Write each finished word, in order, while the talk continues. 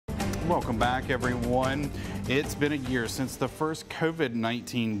Welcome back, everyone. It's been a year since the first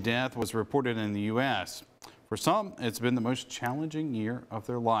COVID-19 death was reported in the U.S. For some, it's been the most challenging year of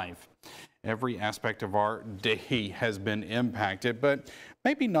their life. Every aspect of our day has been impacted, but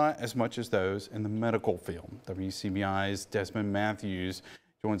maybe not as much as those in the medical field. WCBI's Desmond Matthews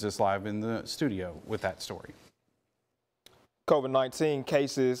joins us live in the studio with that story. COVID-19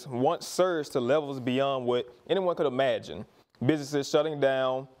 cases once surged to levels beyond what anyone could imagine. Businesses shutting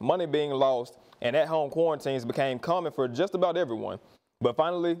down, money being lost, and at-home quarantines became common for just about everyone. But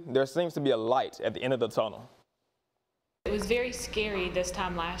finally, there seems to be a light at the end of the tunnel. It was very scary this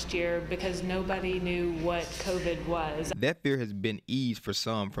time last year because nobody knew what COVID was. That fear has been eased for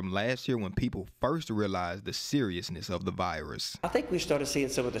some from last year when people first realized the seriousness of the virus. I think we started seeing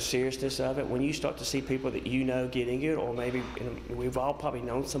some of the seriousness of it when you start to see people that you know getting it, or maybe we've all probably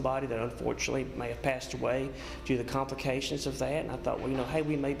known somebody that unfortunately may have passed away due to the complications of that. And I thought, well, hey,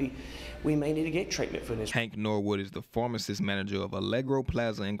 we may need to get treatment for this. Hank Norwood is the pharmacist manager of Allegro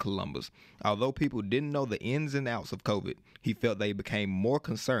Plaza in Columbus. Although people didn't know the ins and outs of COVID, he felt they became more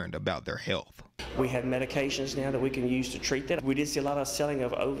concerned about their health. We have medications now that we can use to treat that. We did see a lot of selling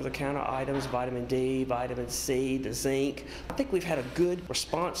of over-the-counter items, vitamin D, vitamin C, the zinc. I think we've had a good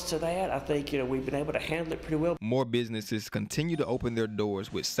response to that. I think we've been able to handle it pretty well. More businesses continue to open their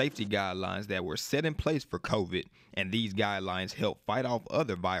doors with safety guidelines that were set in place for COVID, and these guidelines help fight off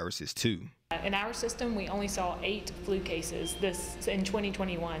other viruses too. In our system, we only saw 8 flu cases in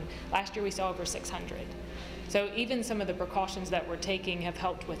 2021. Last year, we saw over 600. So even some of the precautions that we're taking have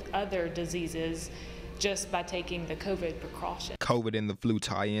helped with other diseases just by taking the COVID precaution. COVID and the flu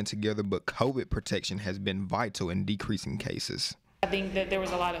tie in together, but COVID protection has been vital in decreasing cases. I think that there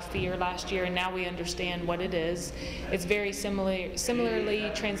was a lot of fear last year, and now we understand what it is. It's very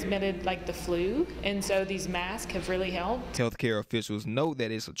similarly transmitted like the flu, and so these masks have really helped. Healthcare officials know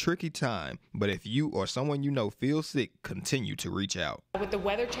that it's a tricky time, but if you or someone you know feels sick, continue to reach out. With the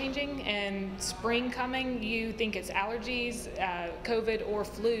weather changing and spring coming, you think it's allergies, COVID, or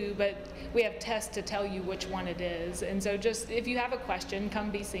flu, but we have tests to tell you which one it is. And so just if you have a question, come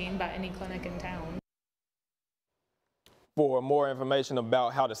be seen by any clinic in town. For more information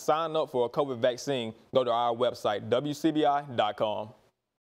about how to sign up for a COVID vaccine, go to our website, WCBI.com.